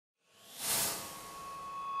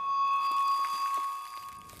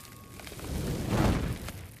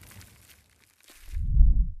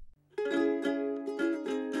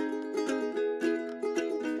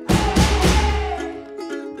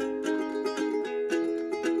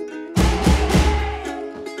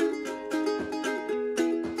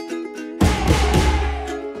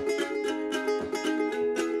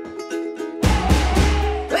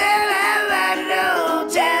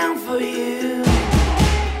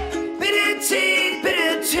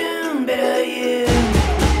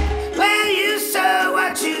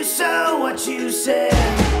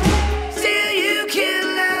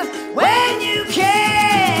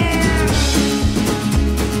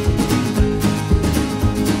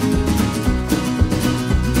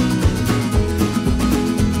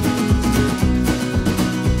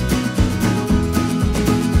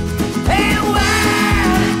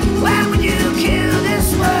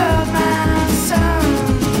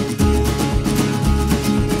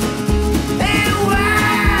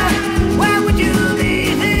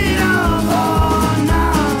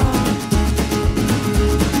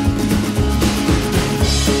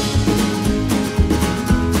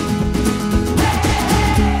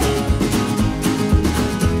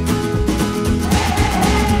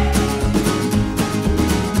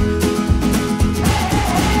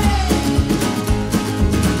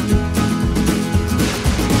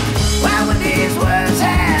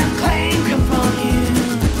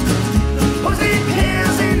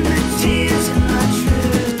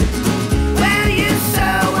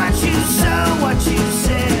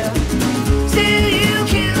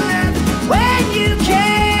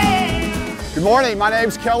Good morning, my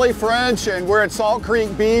name's Kelly French and we're at Salt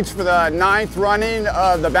Creek Beach for the 9th running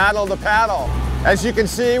of the Battle of the Paddle. As you can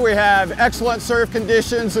see, we have excellent surf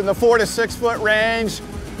conditions in the 4 to 6 foot range.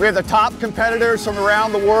 We have the top competitors from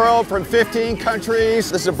around the world, from 15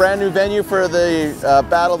 countries. This is a brand new venue for the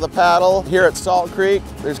Battle of the Paddle here at Salt Creek.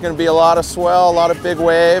 There's going to be a lot of swell, a lot of big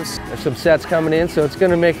waves. There's some sets coming in, so it's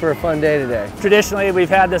going to make for a fun day today. Traditionally, we've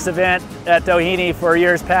had this event at Doheny for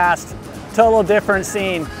years past. Total different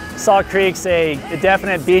scene. Salt Creek's a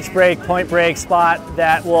definite beach break, point break spot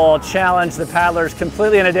that will challenge the paddlers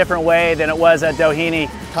completely in a different way than it was at Doheny.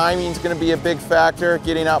 Timing's going to be a big factor,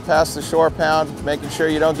 getting out past the shore pound, making sure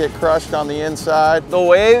you don't get crushed on the inside. The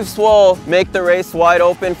waves will make the race wide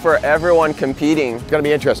open for everyone competing. It's going to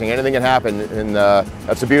be interesting. Anything can happen, and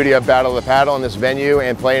that's the beauty of Battle of the Paddle in this venue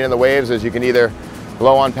and playing in the waves, is you can either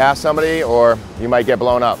blow on past somebody or you might get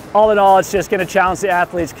blown up. All in all, it's just going to challenge the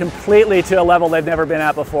athletes completely to a level they've never been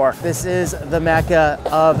at before. This is the mecca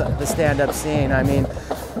of the stand-up scene. I mean,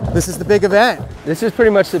 this is the big event. This is pretty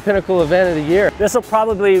much the pinnacle event of the year. This will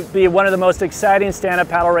probably be one of the most exciting stand-up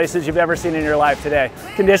paddle races you've ever seen in your life today.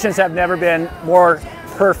 Conditions have never been more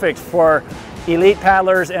perfect for elite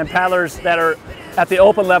paddlers and paddlers that are at the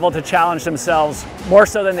open level to challenge themselves more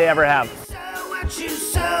so than they ever have. So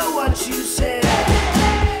what you say.